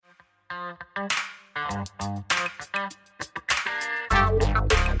Hey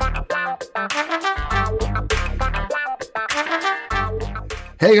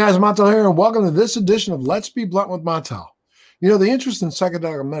guys, Montel here, and welcome to this edition of Let's Be Blunt with Montel. You know, the interest in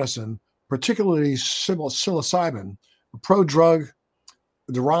psychedelic medicine, particularly psilocybin, a pro-drug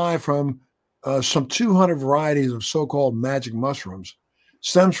derived from some 200 varieties of so-called magic mushrooms,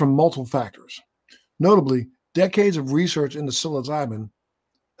 stems from multiple factors. Notably, decades of research into psilocybin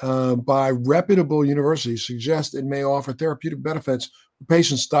by reputable universities suggest it may offer therapeutic benefits for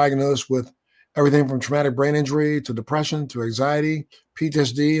patients diagnosed with everything from traumatic brain injury to depression to anxiety,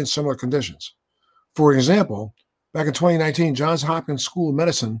 PTSD, and similar conditions. For example, back in 2019, Johns Hopkins School of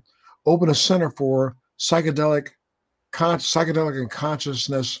Medicine opened a center for psychedelic and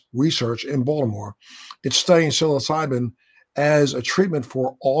consciousness research in Baltimore. It's studying psilocybin as a treatment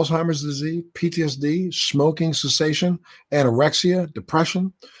for Alzheimer's disease, PTSD, smoking cessation, anorexia,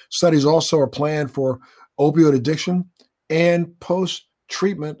 depression. Studies also are planned for opioid addiction and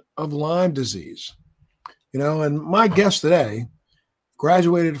post-treatment of Lyme disease. You know, and my guest today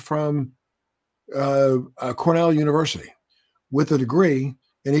graduated from Cornell University with a degree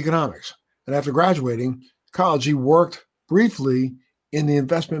in economics. And after graduating college, he worked briefly in the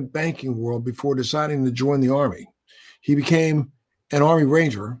investment banking world before deciding to join the Army. He became an Army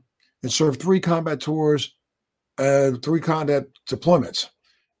Ranger and served 3 combat tours, 3 combat deployments.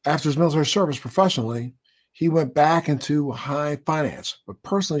 After his military service professionally, he went back into high finance, but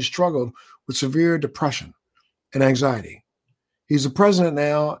personally struggled with severe depression and anxiety. He's the president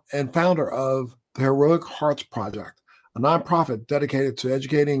now and founder of the Heroic Hearts Project, a nonprofit dedicated to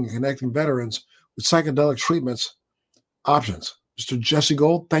educating and connecting veterans with psychedelic treatments options. Mr. Jesse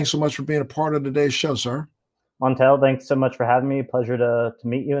Gould, thanks so much for being a part of today's show, sir. Montel, thanks so much for having me. Pleasure to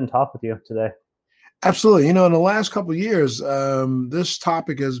meet you and talk with you today. Absolutely. You know, in the last couple of years, this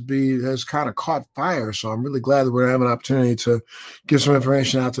topic has kind of caught fire. So I'm really glad that we're having an opportunity to give some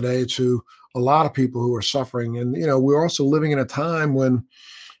information out today to a lot of people who are suffering. And, you know, we're also living in a time when,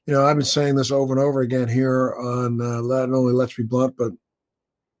 you know, I've been saying this over and over again here on not only Let's Be Blunt, but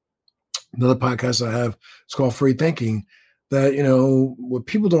another podcast I have, it's called Free Thinking, that, you know, what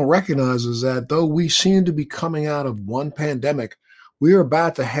people don't recognize is that though we seem to be coming out of one pandemic, we are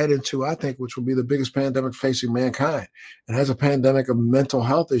about to head into, I think, which will be the biggest pandemic facing mankind. And has a pandemic of mental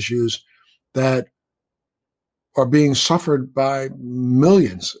health issues that are being suffered by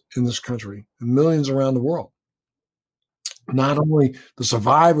millions in this country and millions around the world. Not only the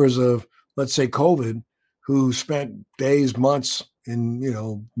survivors of, let's say, COVID, who spent days, months, in, you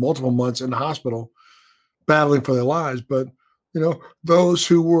know, multiple months in the hospital battling for their lives, but, you know, those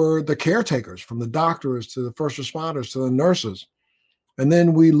who were the caretakers, from the doctors to the first responders to the nurses. And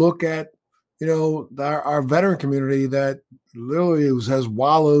then we look at, you know, our veteran community that literally has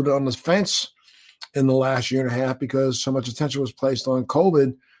wallowed on the fence in the last year and a half because so much attention was placed on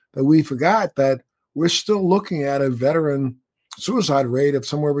COVID that we forgot that we're still looking at a veteran suicide rate of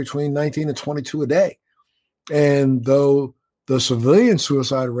somewhere between 19 and 22 a day. And though the civilian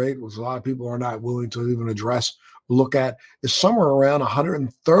suicide rate, which a lot of people are not willing to even address, look at, is somewhere around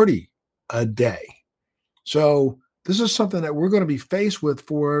 130 a day. So this is something that we're going to be faced with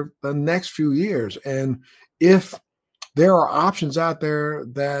for the next few years. And if there are options out there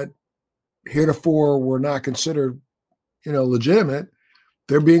that heretofore were not considered, you know, legitimate,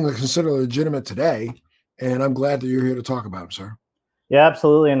 they're being considered legitimate today. And I'm glad that you're here to talk about them, sir. Yeah,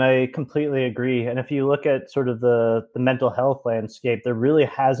 absolutely. And I completely agree. And if you look at sort of the mental health landscape, there really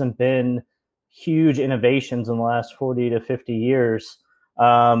hasn't been huge innovations in the last 40 to 50 years.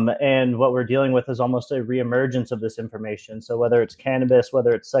 And what we're dealing with is almost a reemergence of this information. So whether it's cannabis,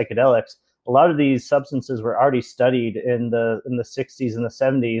 whether it's psychedelics, a lot of these substances were already studied in the 60s and the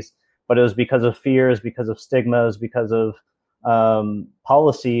 70s, but it was because of fears, because of stigmas, because of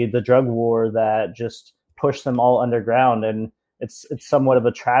policy, the drug war that just pushed them all underground. And it's somewhat of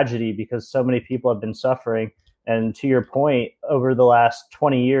a tragedy because so many people have been suffering. And to your point, over the last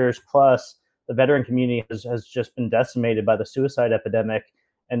 20 years plus, the veteran community has just been decimated by the suicide epidemic.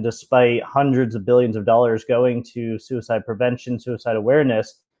 And despite hundreds of billions of dollars going to suicide prevention, suicide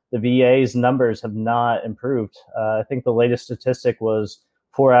awareness, the VA's numbers have not improved. I think the latest statistic was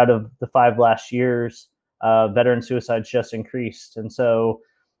 4 out of the 5 last years, veteran suicides just increased. And so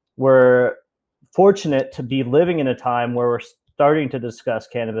we're fortunate to be living in a time where we're starting to discuss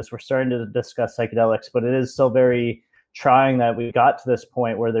cannabis, we're starting to discuss psychedelics, but it is still very trying that we got to this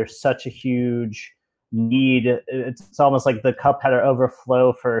point where there's such a huge need. It's almost like the cup had to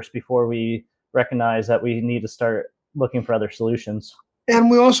overflow first before we recognize that we need to start looking for other solutions. And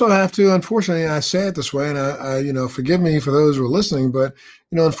we also have to, unfortunately, I say it this way, and forgive me for those who are listening, but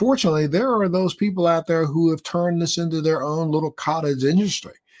unfortunately, there are those people out there who have turned this into their own little cottage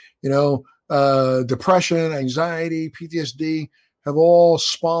industry. Depression, anxiety, PTSD have all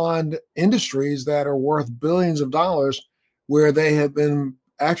spawned industries that are worth billions of dollars, where they have been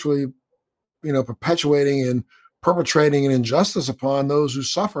actually, perpetuating and perpetrating an injustice upon those who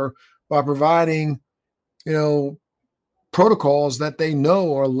suffer by providing, you know, protocols that they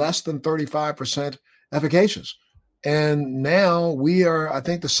know are less than 35% efficacious. And now I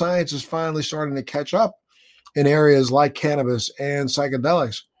think the science is finally starting to catch up in areas like cannabis and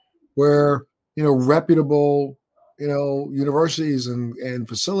psychedelics, where, reputable, universities and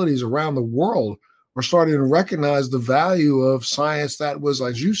facilities around the world are starting to recognize the value of science that was,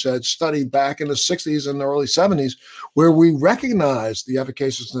 as you said, studied back in the 60s and the early 70s, where we recognized the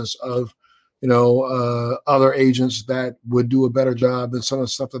efficaciousness of other agents that would do a better job than some of the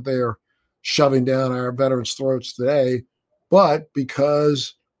stuff that they are shoving down our veterans' throats today. But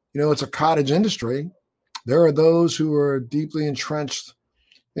because, it's a cottage industry, there are those who are deeply entrenched,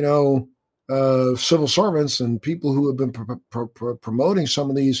 civil servants and people who have been promoting some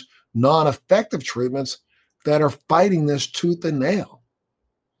of these non-effective treatments that are fighting this tooth and nail.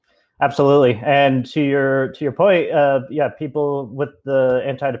 Absolutely. And to your point, yeah, people with the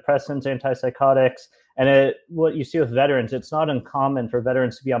antidepressants, antipsychotics, and what you see with veterans, it's not uncommon for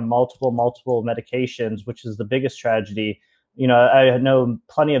veterans to be on multiple medications, which is the biggest tragedy. I know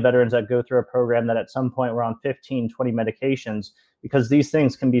plenty of veterans that go through a program that at some point were on 15, 20 medications, because these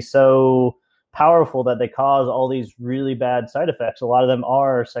things can be so powerful that they cause all these really bad side effects. A lot of them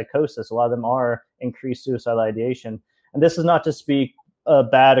are psychosis. A lot of them are increased suicidal ideation. And this is not to speak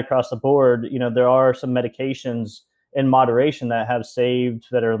bad across the board. There are some medications in moderation that have saved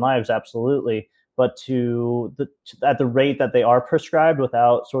veteran lives, absolutely. But at the rate that they are prescribed,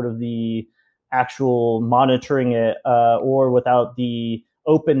 without sort of the actual monitoring it, or without the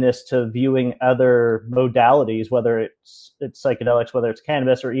openness to viewing other modalities, whether it's psychedelics, whether it's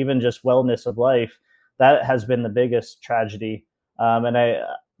cannabis, or even just wellness of life, that has been the biggest tragedy.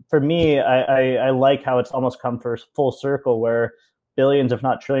 For me, I like how it's almost come full circle, where billions, if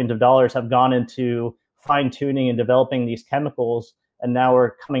not trillions of dollars have gone into fine tuning and developing these chemicals. And now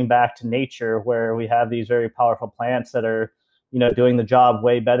we're coming back to nature, where we have these very powerful plants that are, doing the job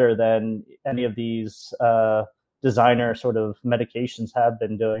way better than any of these designer sort of medications have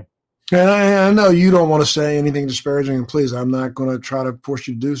been doing. And I know you don't want to say anything disparaging, and please, I'm not going to try to force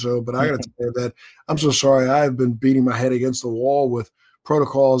you to do so, but I got to tell you that I'm so sorry. I've been beating my head against the wall with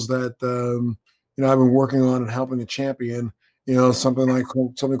protocols that, I've been working on and helping to champion, something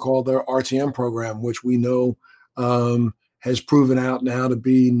called their RTM program, which we know has proven out now to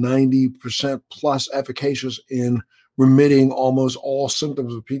be 90% plus efficacious in remitting almost all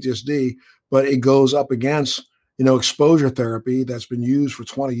symptoms of PTSD, but it goes up against exposure therapy that's been used for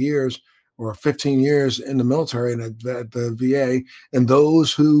 20 years or 15 years in the military and at the VA. And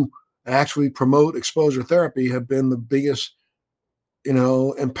those who actually promote exposure therapy have been the biggest,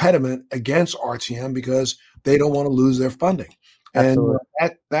 impediment against RTM, because they don't want to lose their funding. Absolutely.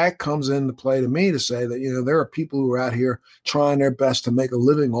 And that comes into play to me to say that, there are people who are out here trying their best to make a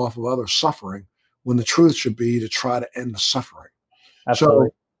living off of other suffering, when the truth should be to try to end the suffering. Absolutely.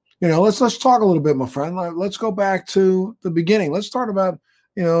 So, let's talk a little bit, my friend. Let's go back to the beginning. Let's start about,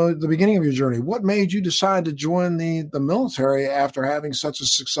 the beginning of your journey. What made you decide to join the military after having such a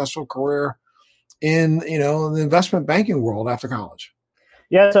successful career in, the investment banking world after college?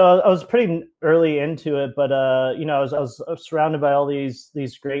 Yeah, so I was pretty early into it, but I was surrounded by all these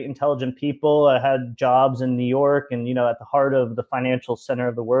great, intelligent people. I had jobs in New York, and at the heart of the financial center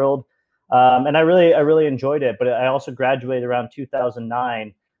of the world, and I really enjoyed it. But I also graduated around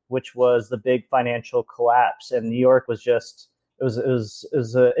 2009, which was the big financial collapse, and New York was just it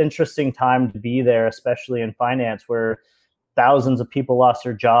was an interesting time to be there, especially in finance, where thousands of people lost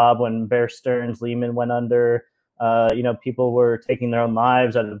their job when Bear Stearns, Lehman went under. People were taking their own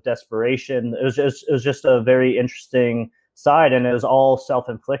lives out of desperation. It was just a very interesting side, and it was all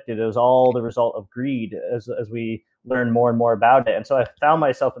self-inflicted. It was all the result of greed, as we learned more and more about it. And so I found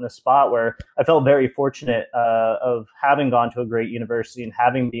myself in a spot where I felt very fortunate of having gone to a great university and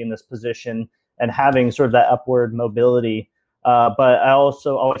having been in this position and having sort of that upward mobility. But I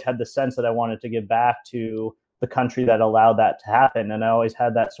also always had the sense that I wanted to give back to the country that allowed that to happen. And I always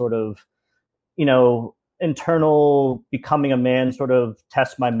had that sort of, internal becoming a man sort of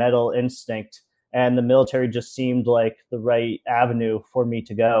test my metal instinct, and the military just seemed like the right avenue for me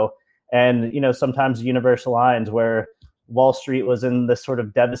to go. And sometimes the universe aligns, where Wall Street was in this sort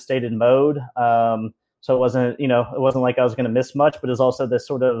of devastated mode. So it wasn't like I was going to miss much, but it was also this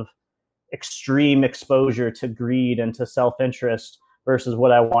sort of extreme exposure to greed and to self-interest versus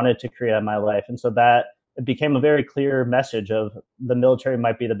what I wanted to create in my life. And so that it became a very clear message of the military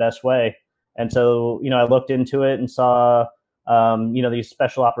might be the best way. And so, I looked into it and saw, these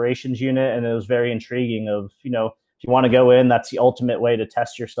special operations unit, and it was very intriguing of, if you want to go in, that's the ultimate way to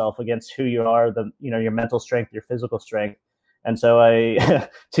test yourself against who you are, your mental strength, your physical strength. And so I,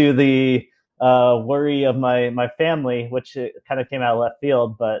 to the worry of my family, which it kind of came out of left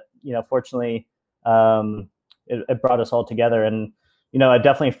field, but fortunately, it brought us all together. And I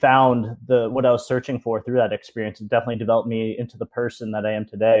definitely found what I was searching for through that experience. It definitely developed me into the person that I am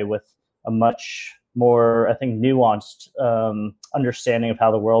today, with a much more, I think, nuanced understanding of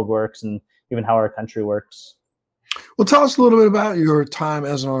how the world works and even how our country works. Well, tell us a little bit about your time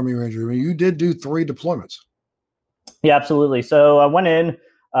as an Army Ranger. I mean, you did do 3 deployments. Yeah, absolutely. So I went in.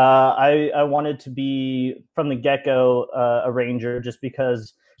 I wanted to be from the get-go a Ranger, just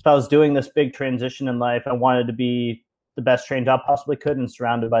because if I was doing this big transition in life, I wanted to be the best trained I possibly could and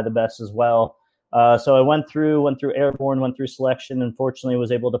surrounded by the best as well. So I went through airborne, went through selection, and fortunately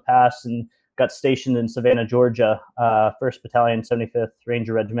was able to pass and got stationed in Savannah, Georgia, 1st Battalion, 75th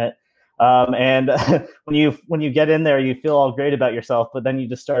Ranger Regiment. And when you get in there, you feel all great about yourself, but then you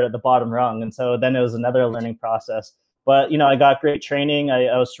just start at the bottom rung. And so then it was another learning process. But, I got great training.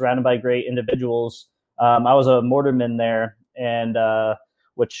 I was surrounded by great individuals. I was a mortarman there, and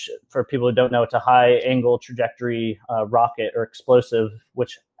which, for people who don't know, it's a high angle trajectory rocket or explosive,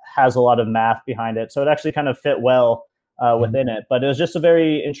 which has a lot of math behind it. So it actually kind of fit well within it. But it was just a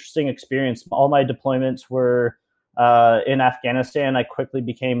very interesting experience. All my deployments were in Afghanistan. I quickly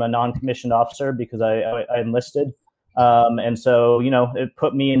became a non-commissioned officer because I enlisted. And so, it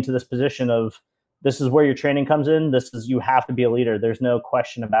put me into this position of, this is where your training comes in. You have to be a leader. There's no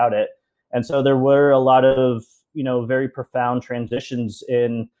question about it. And so there were a lot of, very profound transitions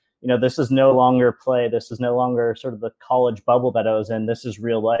in, this is no longer play. This is no longer sort of the college bubble that I was in. This is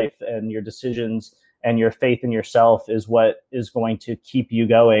real life, and your decisions and your faith in yourself is what is going to keep you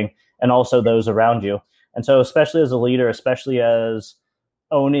going, and also those around you. And so, especially as a leader, especially as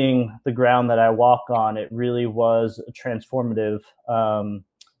owning the ground that I walk on, it really was a transformative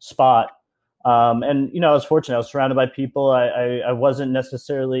spot. And I was fortunate. I was surrounded by people. I wasn't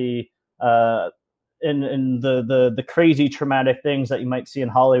necessarily in the crazy traumatic things that you might see in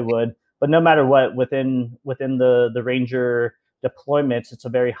Hollywood, but no matter what, within the Ranger deployments, it's a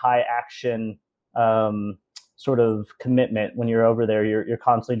very high action sort of commitment. When you're over there, you're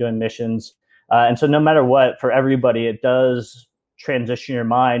constantly doing missions, and so no matter what, for everybody, it does transition your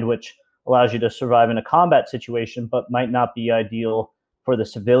mind, which allows you to survive in a combat situation, but might not be ideal for the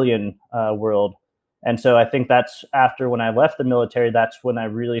civilian world. And so I think that's after, when I left the military, that's when I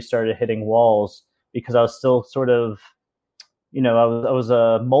really started hitting walls, because I was still sort of, I was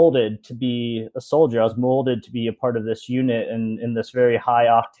molded to be a soldier. I was molded to be a part of this unit and in this very high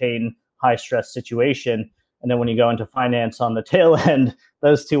octane, high stress situation. And then when you go into finance on the tail end,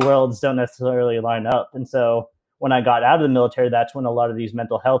 those two worlds don't necessarily line up. And so when I got out of the military, that's when a lot of these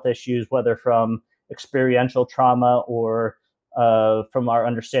mental health issues, whether from experiential trauma or from our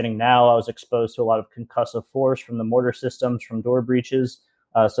understanding now, I was exposed to a lot of concussive force from the mortar systems, from door breaches.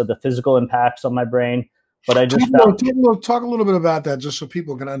 So the physical impacts on my brain. But I just talk a little bit about that, just so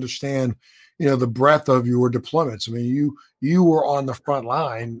people can understand, the breadth of your deployments. I mean, you were on the front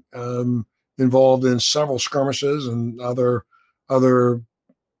line, involved in several skirmishes and other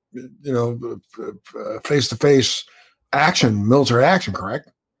face-to-face action, military action,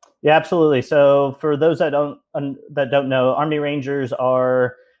 correct? Yeah, absolutely. So for those that don't know, Army Rangers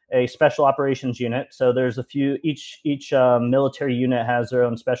are a special operations unit. So there's a few, each military unit has their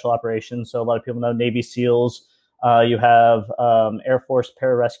own special operations. So a lot of people know Navy SEALs. You have Air Force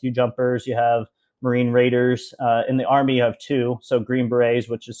pararescue jumpers. You have Marine Raiders. In the Army, you have 2. So Green Berets,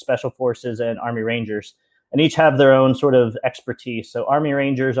 which is Special Forces, and Army Rangers. And each have their own sort of expertise. So Army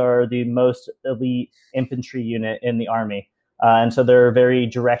Rangers are the most elite infantry unit in the Army. And so they're very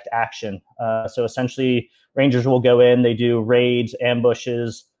direct action. So essentially, Rangers will go in, they do raids,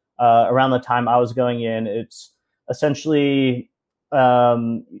 ambushes. Around the time I was going in, it's essentially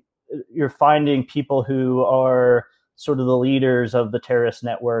you're finding people who are sort of the leaders of the terrorist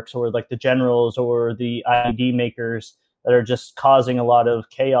networks, or like the generals or the IED makers that are just causing a lot of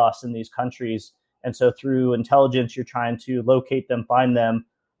chaos in these countries. And so through intelligence, you're trying to locate them, find them,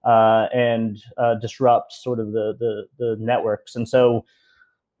 and disrupt sort of the networks. And so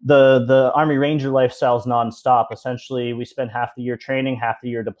the Army Ranger lifestyle is nonstop. Essentially, we spend half the year training, half the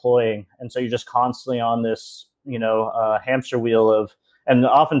year deploying. And so you're just constantly on this, hamster wheel of And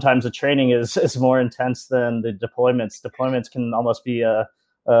oftentimes the training is more intense than the deployments. Deployments can almost be a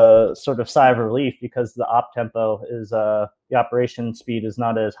sort of sigh of relief because the op tempo is the operation speed is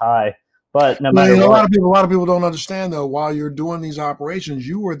not as high. But no matter a what, lot of people don't understand though. While you're doing these operations,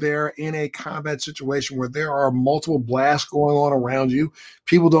 you were there in a combat situation where there are multiple blasts going on around you.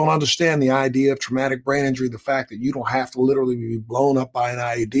 People don't understand the idea of traumatic brain injury. The fact that you don't have to literally be blown up by an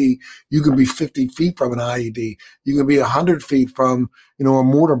IED. You can be 50 feet from an IED. You can be 100 feet from a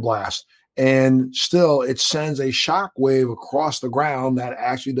mortar blast, and still it sends a shock wave across the ground that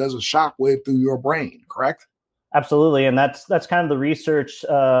actually does a shock wave through your brain. Correct? absolutely, and that's kind of the research.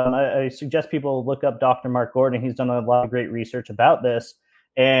 I suggest people look up Dr. Mark Gordon. He's done a lot of great research about this,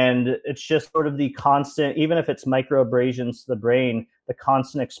 and it's just sort of the constant, even if it's microabrasions to the brain, the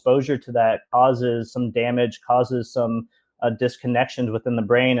constant exposure to that causes some damage, causes some disconnections within the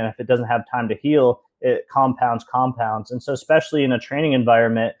brain, and if it doesn't have time to heal, it compounds. And so, especially in a training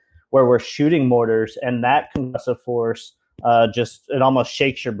environment where we're shooting mortars, and that concussive force just it almost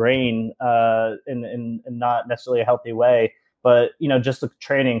shakes your brain in not necessarily a healthy way, but just the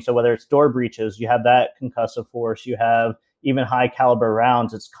training. So whether it's door breaches, you have that concussive force, you have even high caliber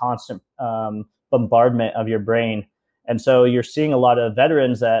rounds, it's constant bombardment of your brain. And so you're seeing a lot of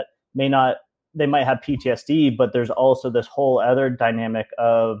veterans that they might have PTSD, but there's also this whole other dynamic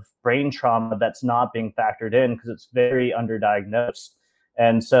of brain trauma that's not being factored in because it's very underdiagnosed.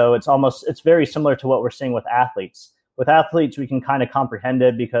 And so it's very similar to what we're seeing with athletes. With athletes, we can kind of comprehend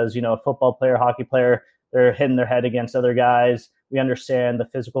it because, a football player, hockey player, they're hitting their head against other guys. We understand the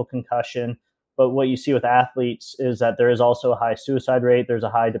physical concussion. But what you see with athletes is that there is also a high suicide rate. There's a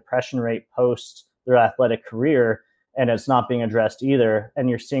high depression rate post their athletic career, and it's not being addressed either. And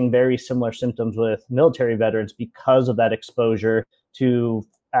you're seeing very similar symptoms with military veterans because of that exposure to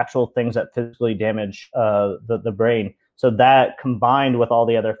actual things that physically damage the brain. So that combined with all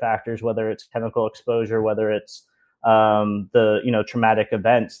the other factors, whether it's chemical exposure, whether it's the traumatic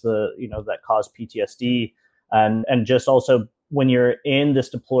events, that cause PTSD, and just also when you're in this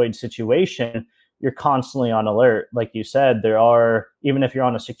deployed situation, you're constantly on alert. Like you said, even if you're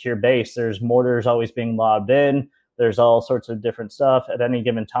on a secure base, there's mortars always being lobbed in. There's all sorts of different stuff at any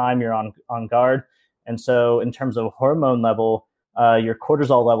given time. You're on guard, and so in terms of hormone level, your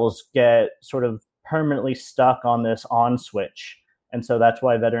cortisol levels get sort of permanently stuck on this on switch. And so that's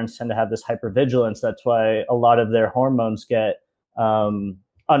why veterans tend to have this hypervigilance. That's why a lot of their hormones get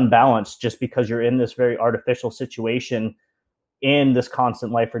unbalanced, just because you're in this very artificial situation in this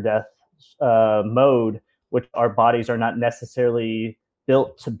constant life or death mode, which our bodies are not necessarily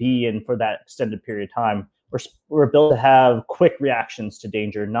built to be in for that extended period of time. We're built to have quick reactions to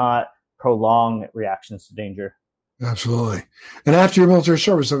danger, not prolonged reactions to danger. Absolutely. And after your military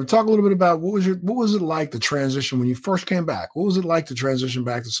service, so talk a little bit about what was it like the transition when you first came back? What was it like to transition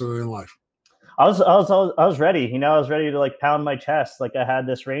back to civilian life? I was ready. I was ready to pound my chest. Like I had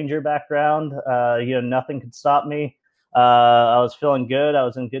this Ranger background. Nothing could stop me. I was feeling good. I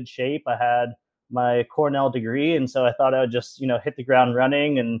was in good shape. I had my Cornell degree, and so I thought I would just hit the ground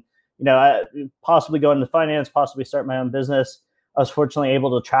running and I possibly go into finance, possibly start my own business. I was fortunately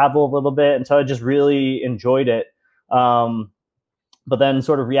able to travel a little bit, and so I just really enjoyed it. But then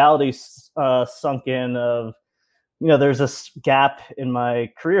sort of reality sunk in of, there's this gap in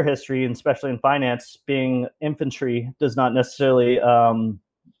my career history, and especially in finance. Being infantry does not necessarily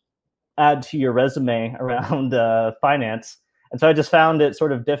add to your resume around finance. And so I just found it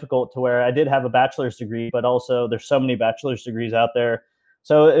sort of difficult to where I did have a bachelor's degree, but also there's so many bachelor's degrees out there.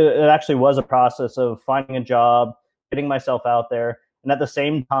 So it actually was a process of finding a job, getting myself out there. And at the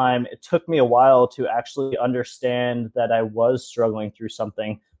same time, it took me a while to actually understand that I was struggling through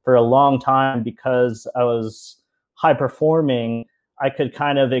something. For a long time, because I was high performing, I could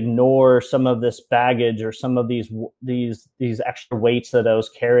kind of ignore some of this baggage or some of these extra weights that I was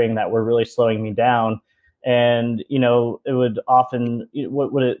carrying that were really slowing me down. And, it would often,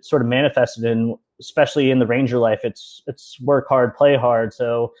 what it sort of manifested in, especially in the Ranger life, it's work hard, play hard.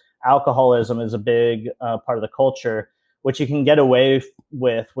 So alcoholism is a big part of the culture, which you can get away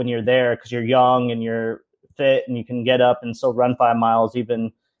with when you're there because you're young and you're fit and you can get up and still run 5 miles,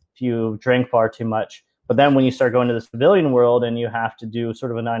 even if you drink far too much. But then when you start going to the civilian world and you have to do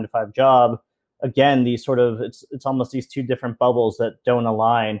sort of a 9-to-5 job, again, it's almost these two different bubbles that don't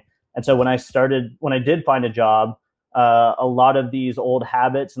align. And so when I did find a job, a lot of these old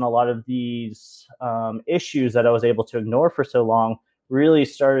habits and a lot of these issues that I was able to ignore for so long really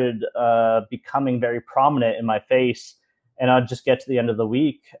started becoming very prominent in my face. And I'd just get to the end of the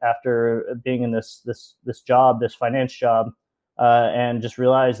week after being in this job, this finance job, and just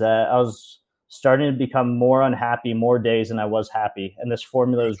realize that I was starting to become more unhappy more days than I was happy. And this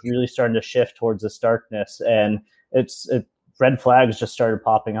formula is really starting to shift towards this darkness. And red flags just started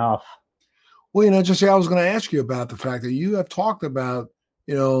popping off. Well, Jesse, I was going to ask you about the fact that you have talked about,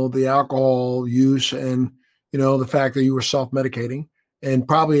 the alcohol use and, the fact that you were self-medicating. And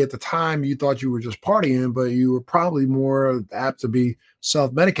probably at the time you thought you were just partying, but you were probably more apt to be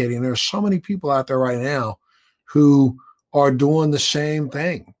self-medicating. There's so many people out there right now who are doing the same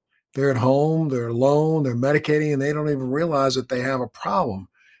thing. They're at home, they're alone, they're medicating, and they don't even realize that they have a problem.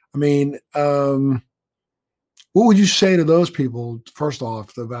 I mean, what would you say to those people, first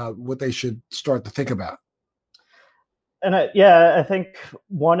off, about what they should start to think about? And I think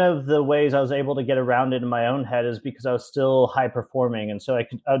one of the ways I was able to get around it in my own head is because I was still high performing. And so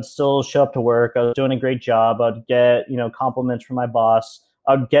I'd still show up to work. I was doing a great job. I'd get, compliments from my boss.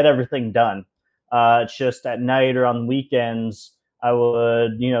 I'd get everything done. It's just at night or on weekends, I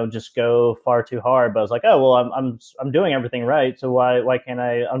would, just go far too hard. But I was like, oh, well, I'm doing everything right. So why can't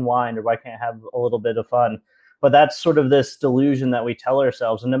I unwind, or why can't I have a little bit of fun? But that's sort of this delusion that we tell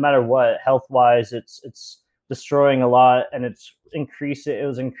ourselves. And no matter what, health wise, it's destroying a lot, and it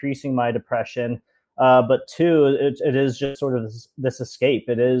was increasing my depression. But two, it is just sort of this escape.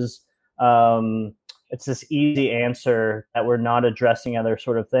 It's this easy answer that we're not addressing other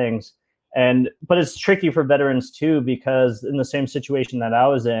sort of things. But it's tricky for veterans too, because in the same situation that I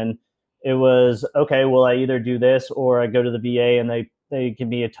was in, it was, okay, well, I either do this or I go to the VA and they give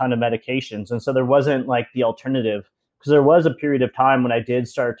me a ton of medications. And so there wasn't like the alternative, because there was a period of time when I did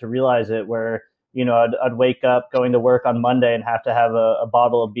start to realize it, where I'd wake up going to work on Monday and have to have a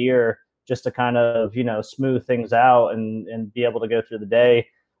bottle of beer just to kind of, smooth things out and be able to go through the day.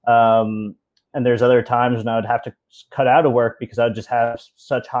 And there's other times when I would have to cut out of work because I would just have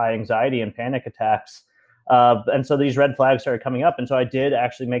such high anxiety and panic attacks. And so these red flags started coming up. And so I did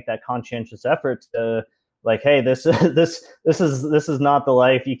actually make that conscientious effort to, like, hey, this is not the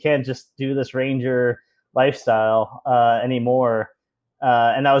life. You can't just do this Ranger lifestyle anymore.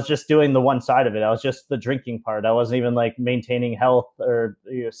 And I was just doing the one side of it. I was just the drinking part. I wasn't even like maintaining health or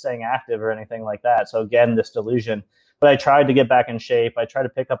staying active or anything like that. So again, this delusion. But I tried to get back in shape. I tried to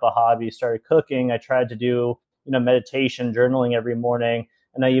pick up a hobby, started cooking. I tried to do, meditation, journaling every morning.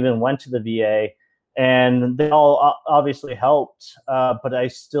 And I even went to the VA, and they all obviously helped. But I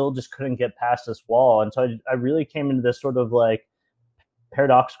still just couldn't get past this wall. And so I really came into this sort of like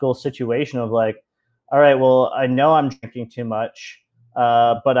paradoxical situation of like, all right, well, I know I'm drinking too much.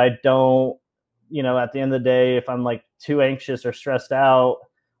 But I don't, at the end of the day, if I'm like too anxious or stressed out,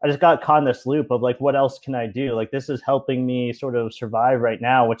 I just got caught in this loop of like, what else can I do? Like, this is helping me sort of survive right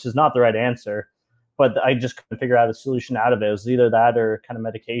now, which is not the right answer, but I just couldn't figure out a solution out of it. It was either that or kind of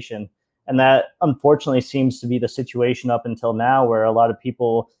medication. And that unfortunately seems to be the situation up until now, where a lot of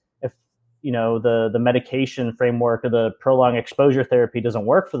people, if, the medication framework or the prolonged exposure therapy doesn't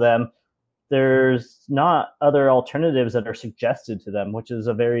work for them, there's not other alternatives that are suggested to them, which is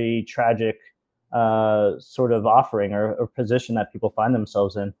a very tragic sort of offering or position that people find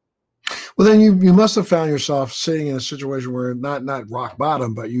themselves in. Well, then you must have found yourself sitting in a situation where not rock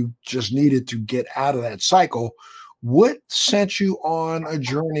bottom, but you just needed to get out of that cycle. What sent you on a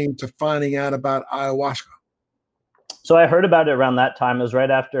journey to finding out about ayahuasca? So I heard about it around that time. It was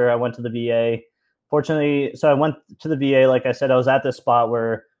right after I went to the VA. Fortunately, so I went to the VA. Like I said, I was at this spot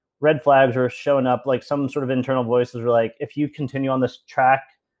where red flags were showing up. Like some sort of internal voices were like, if you continue on this track,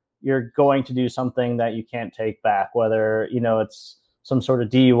 you're going to do something that you can't take back, whether, it's some sort of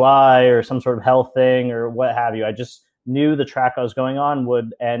DUI or some sort of health thing or what have you. I just knew the track I was going on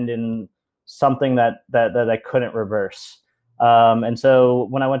would end in something that I couldn't reverse. And so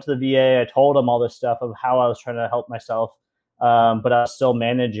when I went to the VA, I told them all this stuff of how I was trying to help myself, but I was still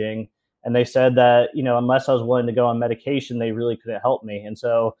managing. And they said that, unless I was willing to go on medication, they really couldn't help me. And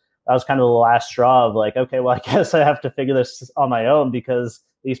so that was kind of the last straw of like, okay, well, I guess I have to figure this on my own, because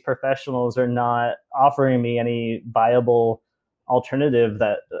these professionals are not offering me any viable alternative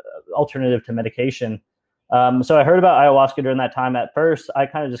to medication. So I heard about ayahuasca during that time. At first, I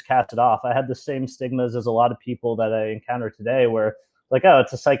kind of just cast it off. I had the same stigmas as a lot of people that I encounter today, where like, oh,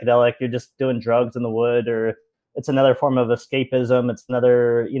 it's a psychedelic. You're just doing drugs in the wood, or it's another form of escapism. It's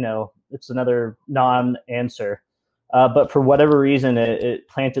another non-answer. But for whatever reason, it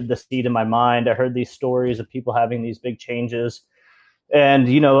planted the seed in my mind. I heard these stories of people having these big changes. And,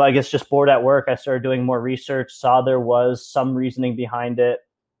 I guess just bored at work, I started doing more research, saw there was some reasoning behind it.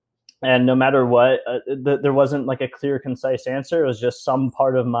 And no matter what, there wasn't like a clear, concise answer. It was just some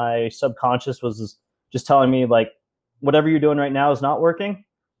part of my subconscious was just telling me like, whatever you're doing right now is not working.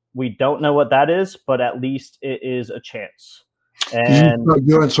 We don't know what that is, but at least it is a chance. Did you And start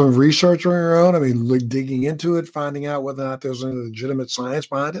doing some research on your own? I mean, like digging into it, finding out whether or not there's any legitimate science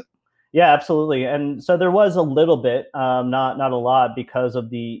behind it? yeah, absolutely. And so there was a little bit, not a lot, because of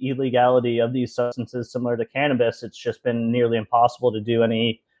the illegality of these substances similar to cannabis. It's just been nearly impossible to do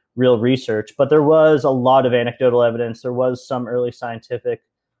any real research. But there was a lot of anecdotal evidence. There was some early scientific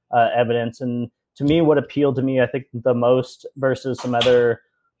evidence. And to me, what appealed to me, I think, the most versus some other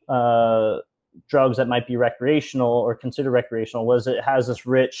uh, drugs that might be recreational or considered recreational was it has this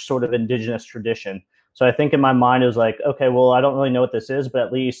rich sort of indigenous tradition. So I think in my mind, it was like, okay, well, I don't really know what this is, but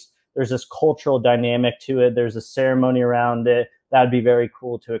at least there's this cultural dynamic to it. There's a ceremony around it. That'd be very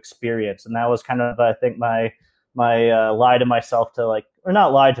cool to experience. And that was kind of, I think, my lie to myself to like, or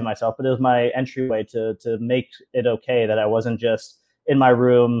not lie to myself, but it was my entryway to make it okay that I wasn't just in my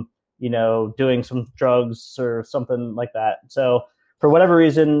room, doing some drugs or something like that. So for whatever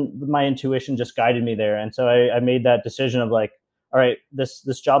reason, my intuition just guided me there. And so I made that decision of like, all right, this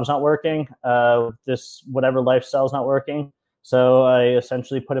job's not working. This whatever lifestyle's not working. So I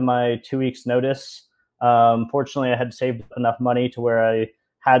essentially put in my 2 weeks notice. Fortunately, I had saved enough money to where I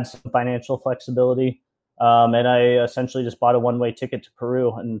had some financial flexibility. And I essentially just bought a one-way ticket to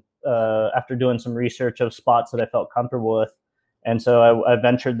Peru. And after doing some research of spots that I felt comfortable with. And so I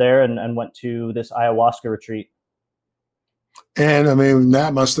ventured there and went to this ayahuasca retreat. And I mean,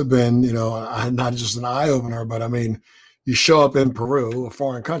 that must have been, not just an eye opener, but I mean, you show up in Peru, a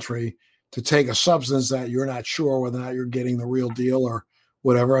foreign country, to take a substance that you're not sure whether or not you're getting the real deal or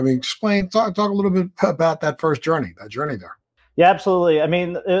whatever. I mean, talk a little bit about that that journey there. Yeah, absolutely. I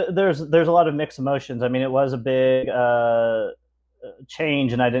mean, there's a lot of mixed emotions. I mean, it was a big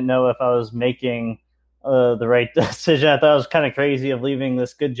change, and I didn't know if I was making the right decision. I thought it was kind of crazy of leaving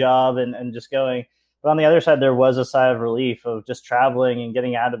this good job and just going. But on the other side, there was a sigh of relief of just traveling and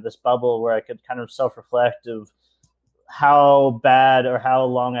getting out of this bubble where I could kind of self-reflect of how bad or how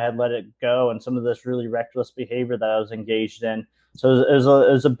long I had let it go and some of this really reckless behavior that I was engaged in. So it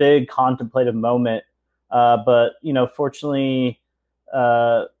was a big contemplative moment. But fortunately,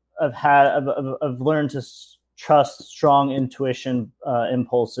 I've learned to trust strong intuition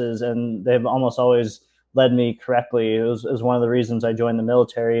impulses, and they've almost always led me correctly. It was one of the reasons I joined the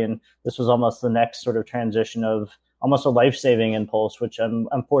military, and this was almost the next sort of transition of almost a life-saving impulse, which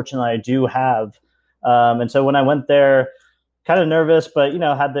unfortunately I do have. And so when I went there, kind of nervous, but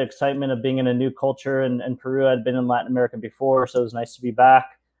had the excitement of being in a new culture. And Peru, I'd been in Latin America before, so it was nice to be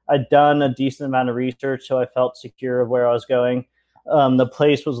back. I'd done a decent amount of research, so I felt secure of where I was going. The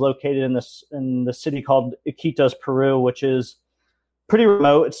place was located in the city called Iquitos, Peru, which is pretty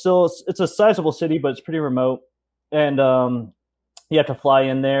remote. It's a sizable city, but it's pretty remote. And you have to fly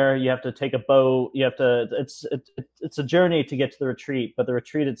in there. You have to take a boat. It's a journey to get to the retreat. But the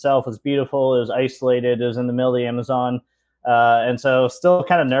retreat itself was beautiful. It was isolated. It was in the middle of the Amazon, and so still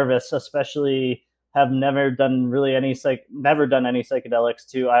kind of nervous, especially have never done any psychedelics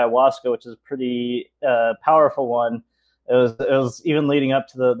to ayahuasca, which is a pretty powerful one. It was even leading up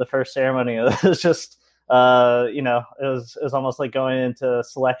to the first ceremony. It was just it was almost like going into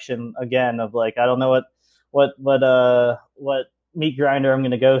selection again of like I don't know what meat grinder I'm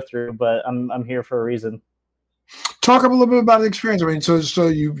going to go through, but I'm here for a reason. Talk a little bit about the experience. I mean, so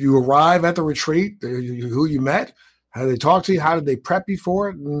you arrive at the retreat, who you met, how did they talk to you, how did they prep you for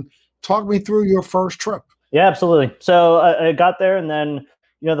it, and talk me through your first trip. Yeah, absolutely. So I got there, and then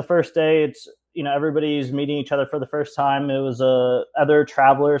the first day it's everybody's meeting each other for the first time. It was other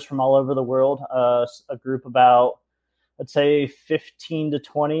travelers from all over the world, a group about let's say 15 to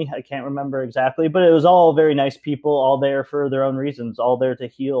 20. I can't remember exactly, but it was all very nice people, all there for their own reasons, all there to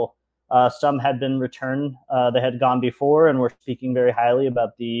heal. Some had been returned. They had gone before and were speaking very highly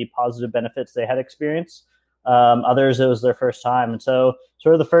about the positive benefits they had experienced. Others, it was their first time. And so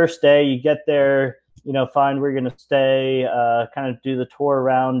sort of the first day you get there, find where you're going to stay, kind of do the tour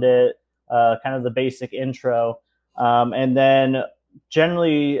around it, kind of the basic intro. And then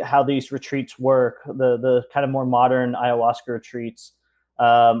generally how these retreats work, the kind of more modern ayahuasca retreats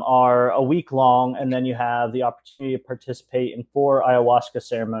are a week long, and then you have the opportunity to participate in 4 ayahuasca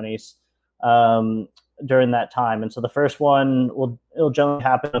ceremonies during that time. And so the first one it'll generally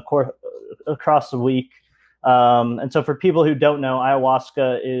happen across the week. And so for people who don't know,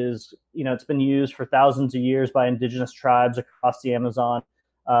 ayahuasca is, it's been used for thousands of years by indigenous tribes across the Amazon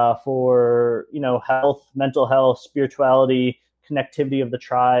for, health, mental health, spirituality, connectivity of the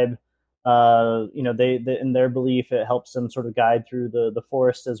tribe. They in their belief, it helps them sort of guide through the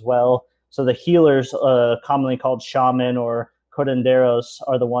forest as well. So the healers, commonly called shaman or curanderos,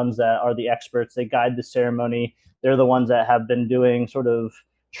 are the ones that are the experts. They guide the ceremony. They're the ones that have been doing sort of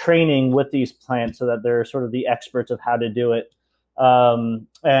training with these plants so that they're sort of the experts of how to do it.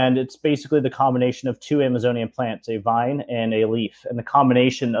 And it's basically the combination of two Amazonian plants, a vine and a leaf. And the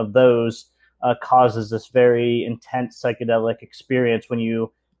combination of those causes this very intense psychedelic experience when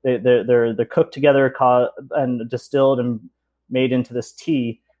they're cooked together and distilled and made into this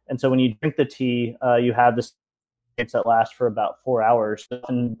tea. And so when you drink the tea, you have this that lasts for about 4 hours. It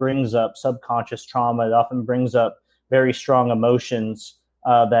often brings up subconscious trauma. It often brings up very strong emotions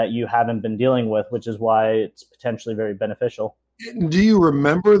that you haven't been dealing with, which is why it's potentially very beneficial. Do you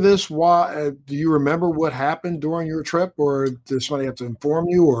remember this? Why? Do you remember what happened during your trip, or does somebody have to inform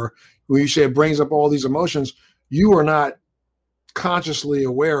you? Or when you say it brings up all these emotions, you are not consciously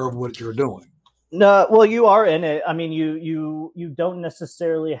aware of what you're doing. No, well, you are in it. I mean, you don't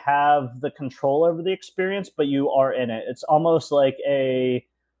necessarily have the control over the experience, but you are in it. It's almost like a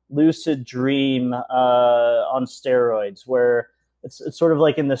lucid dream on steroids, where it's sort of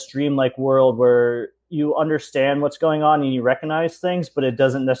like in this dreamlike world where you understand what's going on and you recognize things, but it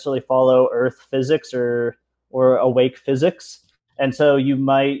doesn't necessarily follow Earth physics or awake physics. And so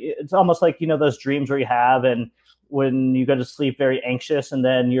it's almost like, those dreams where you have, and when you go to sleep very anxious, and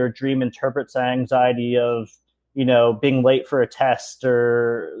then your dream interprets anxiety of, being late for a test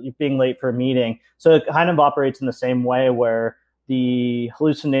or being late for a meeting. So it kind of operates in the same way, where the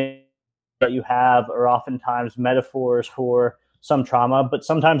hallucinations that you have are oftentimes metaphors for some trauma, but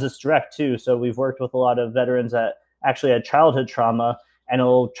sometimes it's direct too. So we've worked with a lot of veterans that actually had childhood trauma, and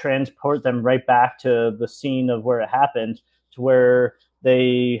it'll transport them right back to the scene of where it happened, to where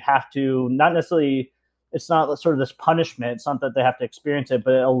they have to not necessarily, it's not sort of this punishment. It's not that they have to experience it,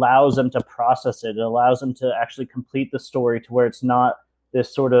 but it allows them to process it. It allows them to actually complete the story, to where it's not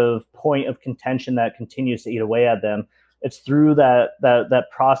this sort of point of contention that continues to eat away at them. It's through that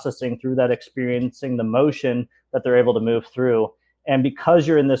processing, through that experiencing the motion, that they're able to move through. And because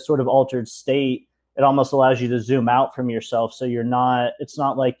you're in this sort of altered state, it almost allows you to zoom out from yourself. So it's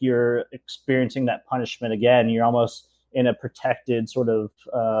not like you're experiencing that punishment again. You're almost in a protected sort of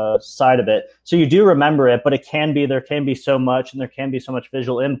side of it. So you do remember it, but there can be so much, and there can be so much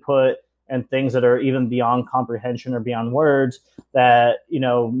visual input and things that are even beyond comprehension or beyond words that,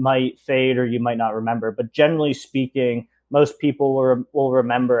 might fade or you might not remember. But generally speaking, most people will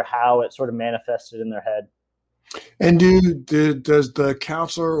remember how it sort of manifested in their head. And does the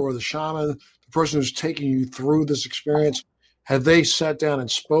counselor or the shaman, the person who's taking you through this experience, have they sat down and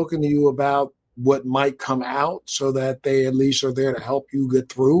spoken to you about what might come out, so that they at least are there to help you get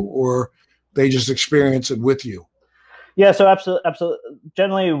through, or they just experience it with you? Yeah, so absolutely.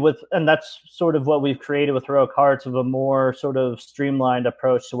 Generally, and that's sort of what we've created with Heroic Hearts, of a more sort of streamlined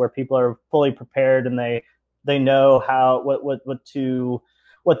approach, to where people are fully prepared and they know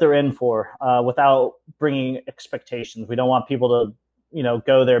what they're in for, without bringing expectations. We don't want people to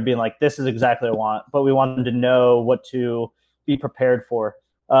go there being like, this is exactly what I want, but we want them to know what to be prepared for.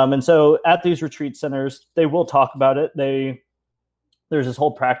 And so at these retreat centers, they will talk about it. There's this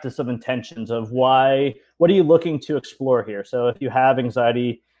whole practice of intentions of what are you looking to explore here? So if you have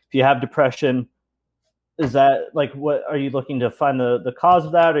anxiety, if you have depression, is that like, what are you looking to find the cause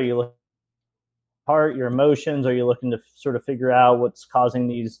of that? Are you looking at heart, your emotions? Are you looking to sort of figure out what's causing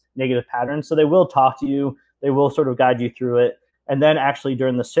these negative patterns? So they will talk to you. They will sort of guide you through it. And then actually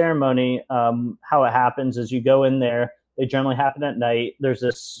during the ceremony, how it happens is you go in there. They generally happen at night. There's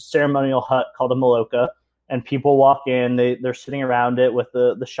this ceremonial hut called a maloka, and people walk in. They're sitting around it with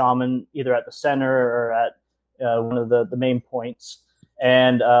the shaman either at the center or at one of the main points.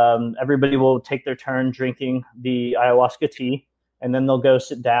 And everybody will take their turn drinking the ayahuasca tea, and then they'll go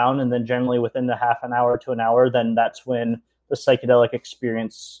sit down. And then generally within the half an hour to an hour, then that's when the psychedelic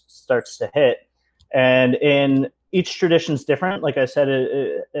experience starts to hit. And in each tradition is different. Like I said,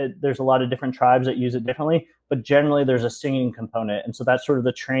 there's a lot of different tribes that use it differently, but generally there's a singing component. And so that's sort of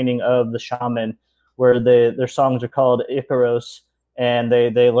the training of the shaman, where their songs are called Icaros, and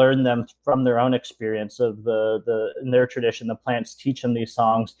they learn them from their own experience of in their tradition. The plants teach them these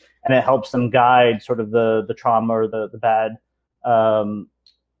songs, and it helps them guide sort of the trauma or the bad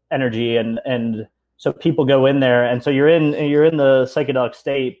energy. And so people go in there, and so you're in the psychedelic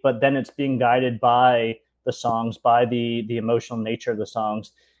state, but then it's being guided by the songs, by the emotional nature of the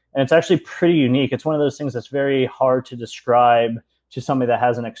songs. And it's actually pretty unique. It's one of those things that's very hard to describe to somebody that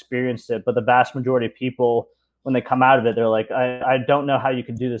hasn't experienced it. But the vast majority of people, when they come out of it, they're like, I don't know how you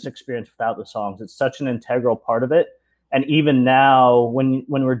could do this experience without the songs. It's such an integral part of it. And even now, when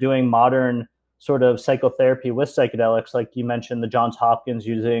we're doing modern sort of psychotherapy with psychedelics, like you mentioned, the Johns Hopkins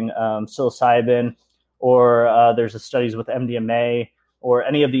using psilocybin, or there's the studies with MDMA, or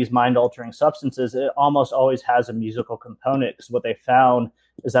any of these mind-altering substances, it almost always has a musical component. Because what they found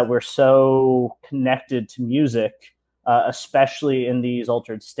is that we're so connected to music especially in these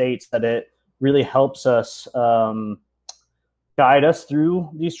altered states, that it really helps us guide us through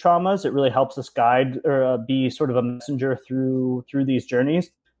these traumas. It really helps us guide or be sort of a messenger through these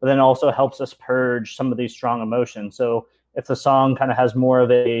journeys, but then also helps us purge some of these strong emotions. So if the song kind of has more of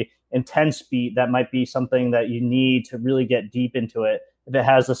a intense beat, that might be something that you need to really get deep into it. If it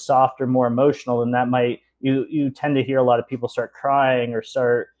has a softer, more emotional, then that might you tend to hear a lot of people start crying or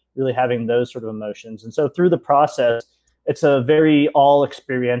start really having those sort of emotions. And so through the process, it's a very all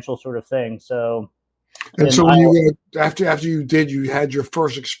experiential sort of thing. So And so when you after you had your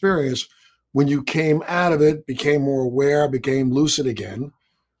first experience, when you came out of it, became more aware, became lucid again,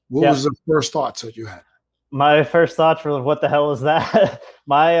 what was the first thoughts that you had? My first thoughts were, what the hell was that?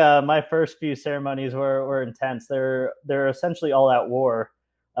 My first few ceremonies were intense. They're essentially all out war,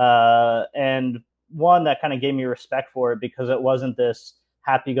 and one that kind of gave me respect for it, because it wasn't this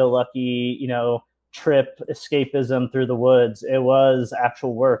happy-go-lucky, trip escapism through the woods. It was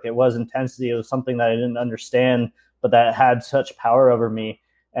actual work. It was intensity. It was something that I didn't understand, but that had such power over me.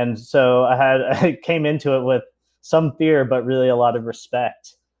 And so I came into it with some fear, but really a lot of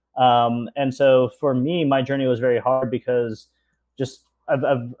respect. And so for me, my journey was very hard, because just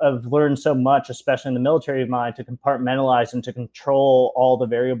I've learned so much, especially in the military of mine, to compartmentalize and to control all the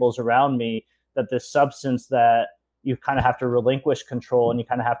variables around me, that this substance that you kind of have to relinquish control and you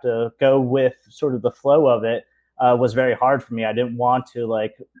kind of have to go with sort of the flow of it, was very hard for me. I didn't want to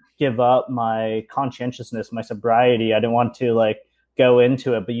give up my conscientiousness, my sobriety. I didn't want to go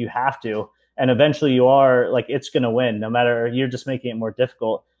into it, but you have to. And eventually you are it's going to win, no matter, you're just making it more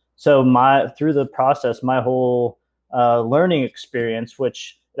difficult. So through the process, my whole learning experience,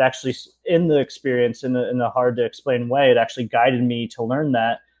 which it actually in the experience in a hard to explain way, it actually guided me to learn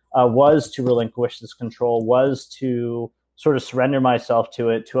that, was to relinquish this control, was to sort of surrender myself to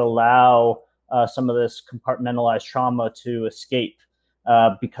it, to allow some of this compartmentalized trauma to escape,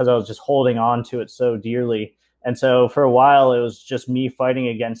 because I was just holding on to it so dearly. And so for a while, it was just me fighting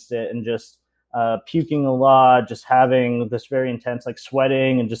against it and just puking a lot, just having this very intense,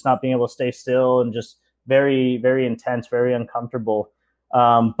 sweating and just not being able to stay still, and just very, very intense, very uncomfortable.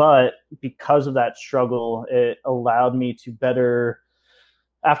 But because of that struggle, it allowed me to better,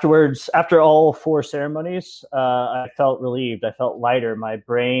 afterwards, after all 4 ceremonies, I felt relieved. I felt lighter. My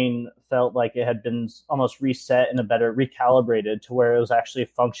brain felt like it had been almost reset and recalibrated to where it was actually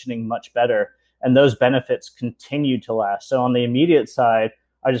functioning much better. And those benefits continued to last. So on the immediate side,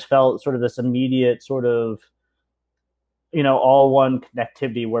 I just felt sort of this immediate sort of, all one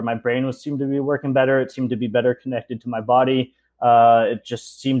connectivity, where my brain seemed to be working better. It seemed to be better connected to my body. It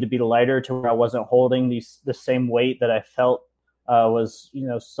just seemed to be lighter, to where I wasn't holding the same weight that I felt was,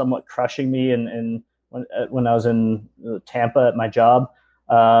 somewhat crushing me. And when I was in Tampa at my job,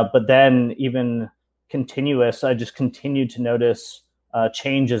 but then even continuous, I just continued to notice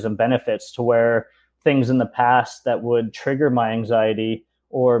changes and benefits, to where things in the past that would trigger my anxiety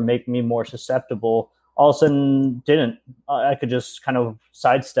or make me more susceptible all of a sudden didn't. I could just kind of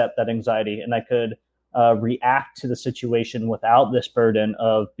sidestep that anxiety, and I could react to the situation without this burden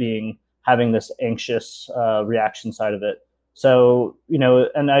of having this anxious reaction side of it. So,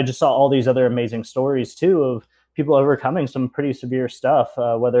 and I just saw all these other amazing stories too, of people overcoming some pretty severe stuff,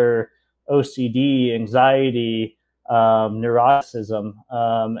 whether OCD, anxiety, neuroticism.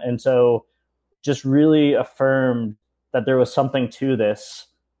 And so just really affirmed that there was something to this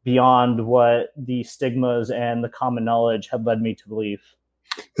beyond what the stigmas and the common knowledge had led me to believe.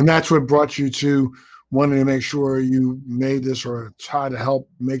 And that's what brought you to wanting to make sure you made this, or try to help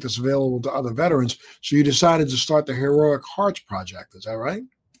make this available to other veterans. So you decided to start the Heroic Hearts Project. Is that right?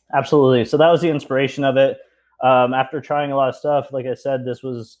 Absolutely. So that was the inspiration of it. After trying a lot of stuff, like I said, this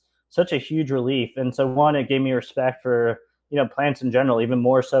was such a huge relief. And so one, it gave me respect for, plants in general, even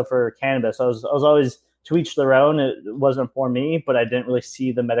more so for cannabis. I was always, to each their own. It wasn't for me, but I didn't really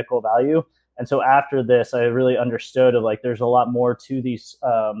see the medical value. And so after this, I really understood there's a lot more to these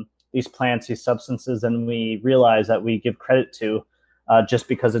plants, these substances, than we realize that we give credit to, just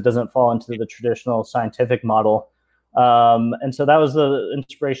because it doesn't fall into the traditional scientific model. And so that was the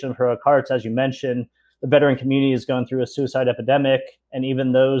inspiration of Heroic Hearts. As you mentioned, the veteran community is going through a suicide epidemic, and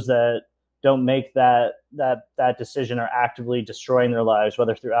even those that don't make that decision are actively destroying their lives,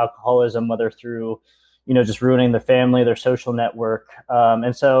 whether through alcoholism, whether through just ruining their family, their social network.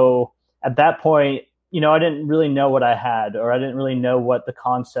 And so at that point, I didn't really know what I had, or I didn't really know what the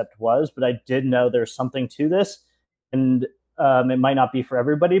concept was, but I did know there's something to this. And it might not be for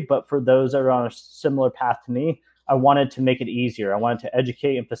everybody, but for those that are on a similar path to me, I wanted to make it easier. I wanted to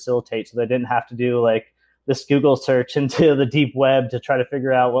educate and facilitate, so they didn't have to do this Google search into the deep web to try to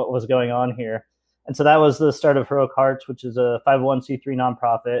figure out what was going on here. And so that was the start of Heroic Hearts, which is a 501c3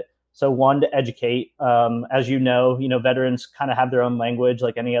 nonprofit. So one, to educate. As you know, veterans kind of have their own language,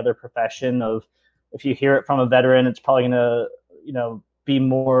 like any other profession. Of if you hear it from a veteran, it's probably going to, be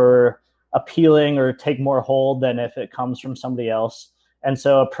more appealing or take more hold than if it comes from somebody else. And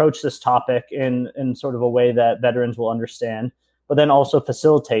so approach this topic in sort of a way that veterans will understand, but then also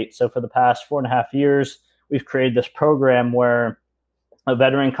facilitate. So for the past 4.5 years, we've created this program where a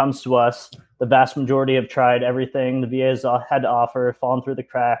veteran comes to us. The vast majority have tried everything the VA has had to offer, fallen through the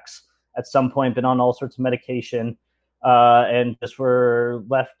cracks, at some point been on all sorts of medication, and just were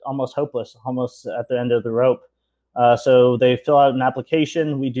left almost hopeless, almost at the end of the rope. So they fill out an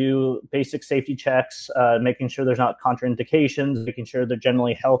application. We do basic safety checks, making sure there's not contraindications, making sure they're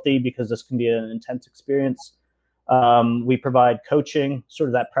generally healthy, because this can be an intense experience. We provide coaching, sort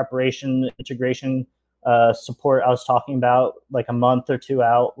of that preparation, integration support I was talking about, like a month or two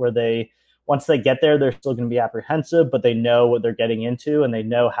out, where once they get there, they're still going to be apprehensive, but they know what they're getting into and they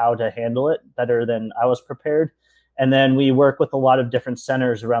know how to handle it better than I was prepared. And then we work with a lot of different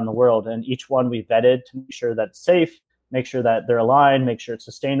centers around the world, and each one we vetted to make sure that's safe, make sure that they're aligned, make sure it's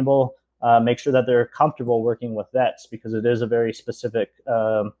sustainable, make sure that they're comfortable working with vets, because it is a very specific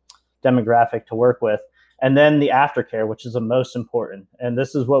demographic to work with. And then the aftercare, which is the most important. And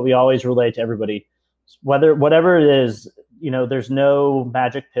this is what we always relate to everybody. Whatever it is, there's no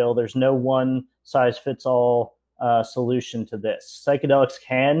magic pill. There's no one size fits all solution to this. Psychedelics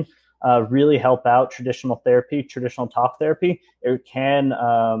can really help out traditional therapy, traditional talk therapy. It can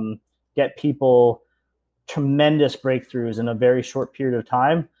get people tremendous breakthroughs in a very short period of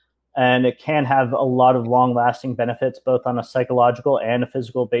time. And it can have a lot of long lasting benefits, both on a psychological and a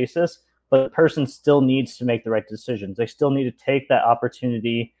physical basis. But the person still needs to make the right decisions. They still need to take that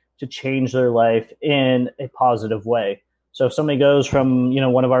opportunity to change their life in a positive way. So if somebody goes from,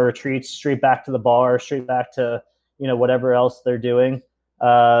 one of our retreats straight back to the bar, straight back to, whatever else they're doing,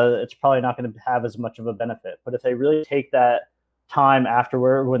 it's probably not going to have as much of a benefit. But if they really take that time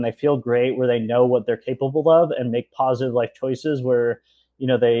afterward, when they feel great, where they know what they're capable of, and make positive life choices, where,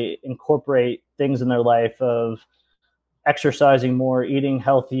 they incorporate things in their life of exercising more, eating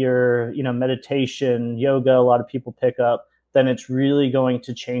healthier, meditation, yoga, a lot of people pick up, then it's really going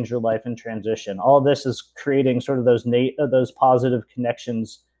to change your life in transition. All of this is creating sort of those positive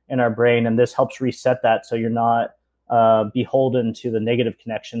connections in our brain, and this helps reset that, so you're not beholden to the negative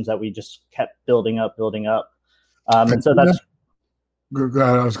connections that we just kept building up. And so that's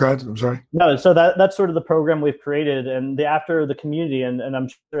I was glad. I'm sorry. No, so that's sort of the program we've created, and after the community, and I'm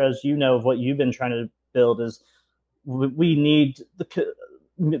sure, as you know, of what you've been trying to build is we need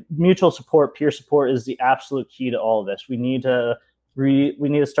mutual support. Peer support is the absolute key to all of this. We need to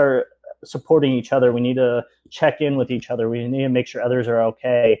start supporting each other. We need to check in with each other. We need to make sure others are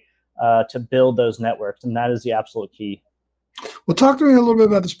okay, to build those networks, and that is the absolute key. Well, talk to me a little bit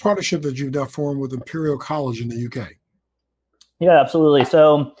about this partnership that you've now formed with Imperial College in the UK. Yeah, absolutely.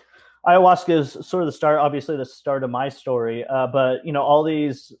 So ayahuasca is sort of the start of my story. But all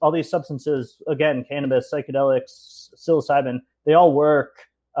these substances, again, cannabis, psychedelics, psilocybin, they all work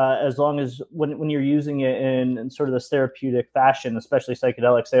as long as when you're using it in sort of this therapeutic fashion, especially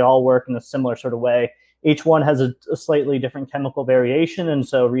psychedelics, they all work in a similar sort of way. Each one has a slightly different chemical variation, and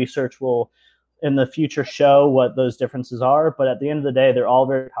so research will in the future show what those differences are. But at the end of the day, they're all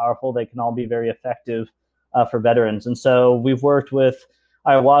very powerful. They can all be very effective for veterans. And so we've worked with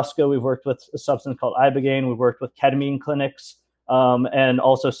ayahuasca, we've worked with a substance called ibogaine, we've worked with ketamine clinics, and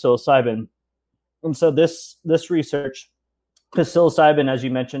also psilocybin. And so this research, because psilocybin, as you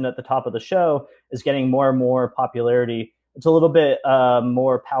mentioned at the top of the show, is getting more and more popularity. It's a little bit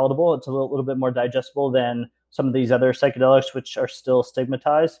more palatable. It's a little bit more digestible than some of these other psychedelics, which are still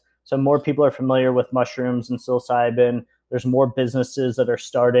stigmatized. So more people are familiar with mushrooms and psilocybin. There's more businesses that are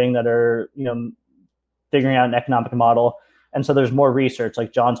starting, that are, figuring out an economic model. And so there's more research,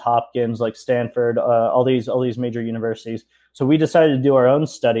 like Johns Hopkins, like Stanford, all these major universities. So we decided to do our own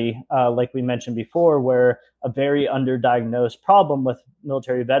study, like we mentioned before, where a very underdiagnosed problem with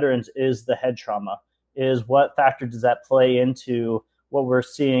military veterans is the head trauma. Is what factor does that play into what we're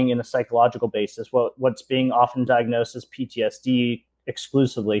seeing in a psychological basis, what's being often diagnosed as PTSD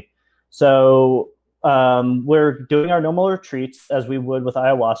exclusively. So we're doing our normal retreats as we would with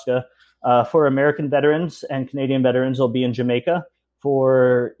ayahuasca. For American veterans and Canadian veterans, it'll be in Jamaica.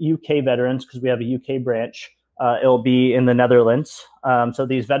 For UK veterans, because we have a UK branch, it'll be in the Netherlands. So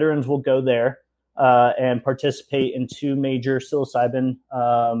these veterans will go there and participate in 2 major psilocybin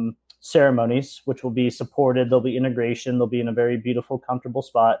ceremonies, which will be supported. There'll be integration. They'll be in a very beautiful, comfortable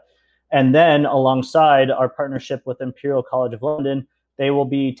spot. And then alongside our partnership with Imperial College of London, they will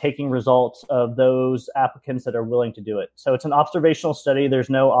be taking results of those applicants that are willing to do it. So it's an observational study. There's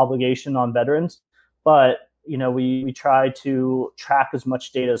no obligation on veterans, but we try to track as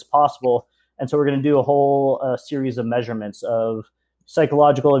much data as possible. And so we're going to do a whole series of measurements of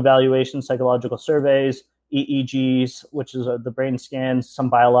psychological evaluations, psychological surveys, EEGs, which is the brain scans,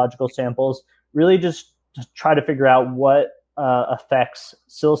 some biological samples, really just to try to figure out what effects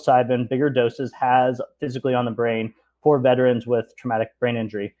psilocybin, bigger doses, has physically on the brain for veterans with traumatic brain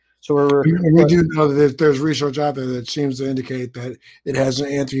injury. So we do know that there's research out there that seems to indicate that it has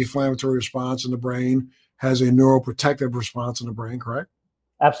an anti-inflammatory response in the brain, has a neuroprotective response in the brain, correct?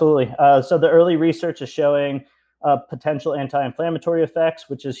 Absolutely. So the early research is showing potential anti-inflammatory effects,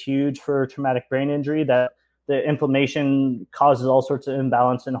 which is huge for traumatic brain injury, that the inflammation causes all sorts of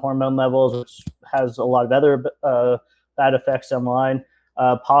imbalance in hormone levels, which has a lot of other bad effects down the line.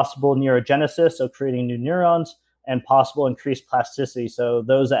 Possible neurogenesis, so creating new neurons, and possible increased plasticity. So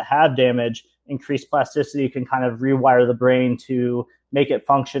those that have damage, increased plasticity can kind of rewire the brain to make it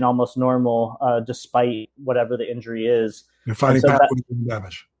function almost normal, despite whatever the injury is. You're fighting pathways of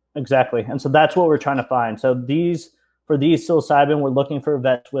damage. Exactly. And so that's what we're trying to find. So for these psilocybin, we're looking for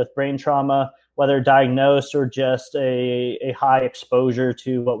vets with brain trauma, whether diagnosed or just a high exposure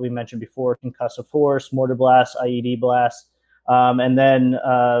to what we mentioned before, concussive force, mortar blast, IED blast, and then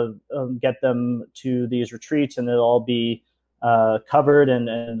get them to these retreats, and it'll all be covered.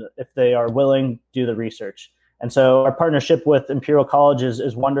 And if they are willing, do the research. And so our partnership with Imperial College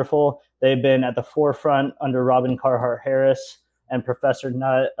is wonderful. They've been at the forefront under Robin Carhart Harris and Professor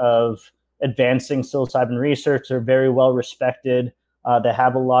Nutt of advancing psilocybin research. They're very well respected. They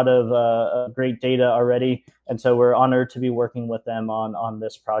have a lot of great data already. And so we're honored to be working with them on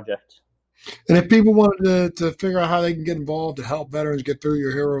this project. And if people wanted to figure out how they can get involved to help veterans get through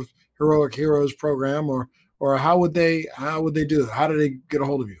your Heroic Heroes program, or how would they do it? How do they get a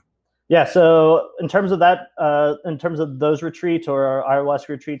hold of you? Yeah, so in terms of that, in terms of those retreats or our ayahuasca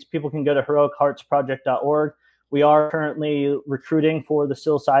retreats, people can go to heroicheartsproject.org. We are currently recruiting for the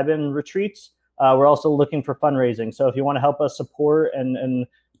psilocybin retreats. We're also looking for fundraising. So if you want to help us support and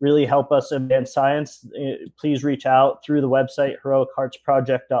really help us advance science, please reach out through the website,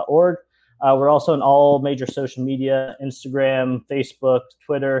 heroicheartsproject.org. We're also on all major social media, Instagram, Facebook,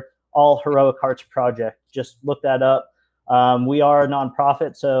 Twitter, all Heroic Hearts Project. Just look that up. We are a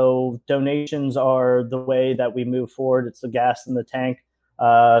nonprofit, so donations are the way that we move forward. It's the gas in the tank.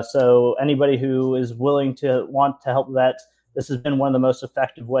 So anybody who is willing to want to help vets, this has been one of the most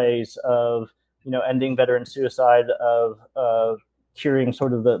effective ways of, ending veteran suicide, of curing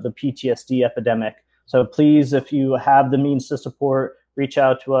sort of the PTSD epidemic. So please, if you have the means to support, reach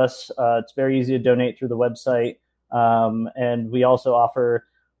out to us. It's very easy to donate through the website. And we also offer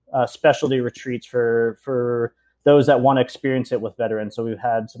specialty retreats for those that want to experience it with veterans. So we've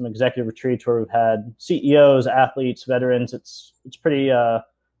had some executive retreats where we've had CEOs, athletes, veterans. It's pretty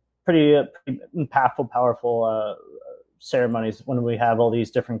impactful, powerful ceremonies when we have all these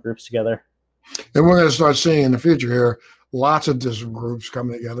different groups together. And we're going to start seeing in the future here lots of different groups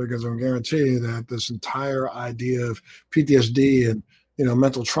coming together, because I'm guaranteeing that this entire idea of PTSD and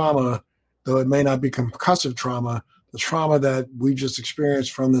mental trauma, though it may not be concussive trauma, the trauma that we just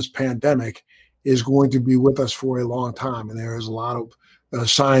experienced from this pandemic is going to be with us for a long time. And there is a lot of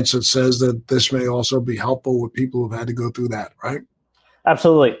science that says that this may also be helpful with people who've had to go through that, right?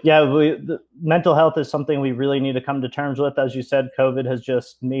 Absolutely. Yeah, the mental health is something we really need to come to terms with. As you said, COVID has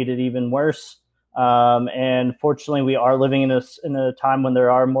just made it even worse. And fortunately, we are living in a time when there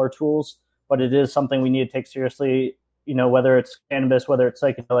are more tools, but it is something we need to take seriously. Whether it's cannabis, whether it's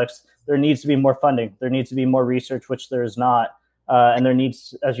psychedelics, there needs to be more funding. There needs to be more research, which there is not. And there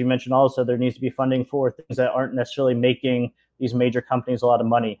needs, as you mentioned also, there needs to be funding for things that aren't necessarily making these major companies a lot of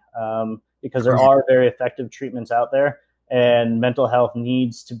money, because there are very effective treatments out there. And mental health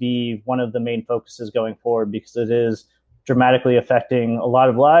needs to be one of the main focuses going forward, because it is dramatically affecting a lot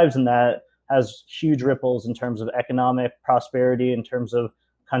of lives, and that has huge ripples in terms of economic prosperity, in terms of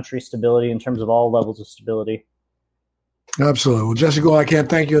country stability, in terms of all levels of stability. Absolutely. Well, Jesse Gould, I can't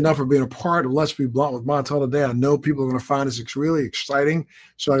thank you enough for being a part of Let's Be Blunt with Montel today. I know people are going to find this really exciting.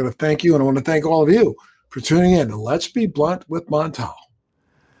 So I'm going to thank you, and I want to thank all of you for tuning in to Let's Be Blunt with Montel.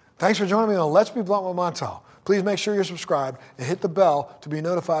 Thanks for joining me on Let's Be Blunt with Montel. Please make sure you're subscribed and hit the bell to be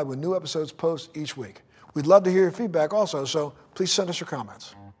notified when new episodes post each week. We'd love to hear your feedback also, so please send us your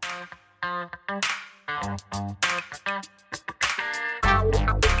comments.